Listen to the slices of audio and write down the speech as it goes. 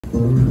If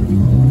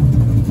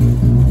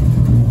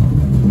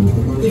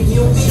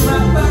you'll be my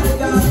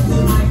bodyguard,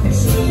 I can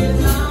see you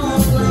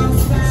long, long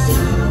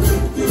time.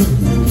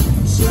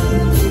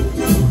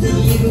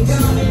 You can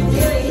call me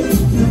Billy,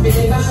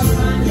 Billy by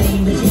my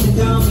name, but you can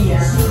call me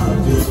out.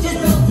 Just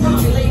don't call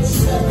me Lady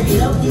Sucker, you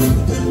know?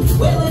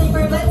 Well,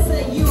 anyway, let's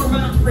say you were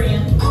my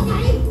friend,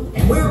 okay?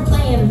 And we were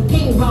playing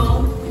ping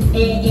pong,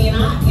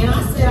 and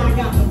I said I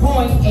got the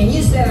point, and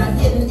you said I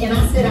didn't, and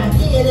I said I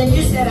did, and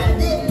you said I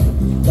didn't.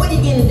 What are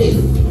you gonna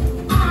do?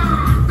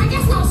 I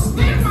guess I'll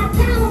smack my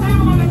towel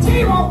down on the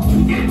table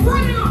and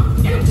run out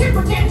in a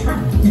temper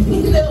tantrum.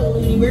 No,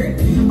 Looney Bird.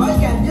 All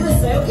you gotta do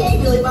is say,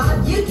 okay, Billy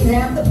Bob, you can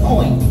have the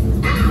point.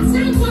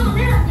 Sounds so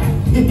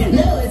American.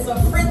 No, it's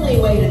a friendly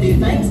way to do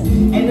things,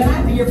 and then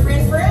I'd be your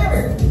friend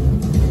forever.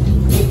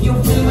 If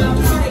you'll be my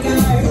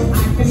bodyguard,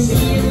 I can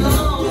be a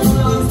long,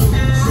 long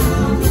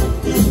time.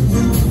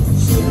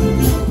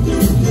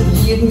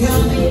 You can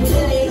call me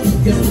Billy,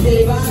 cause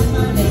Billy Bob's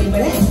my name,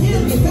 but hey, you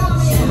can call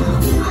me out.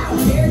 I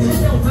don't care,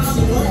 just don't call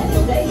me Black,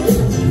 okay?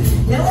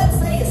 Now let's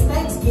say it's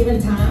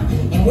Thanksgiving time,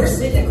 and we're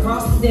sitting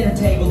across the dinner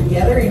table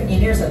together,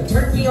 and there's a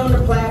turkey on the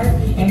platter,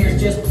 and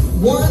there's just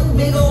one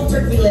big old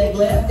turkey leg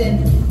left,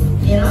 and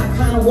I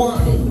kind of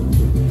want it.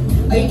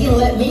 Are you gonna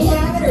let me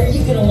have it, or are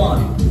you gonna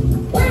want it?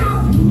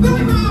 Well,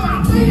 Billy Bob,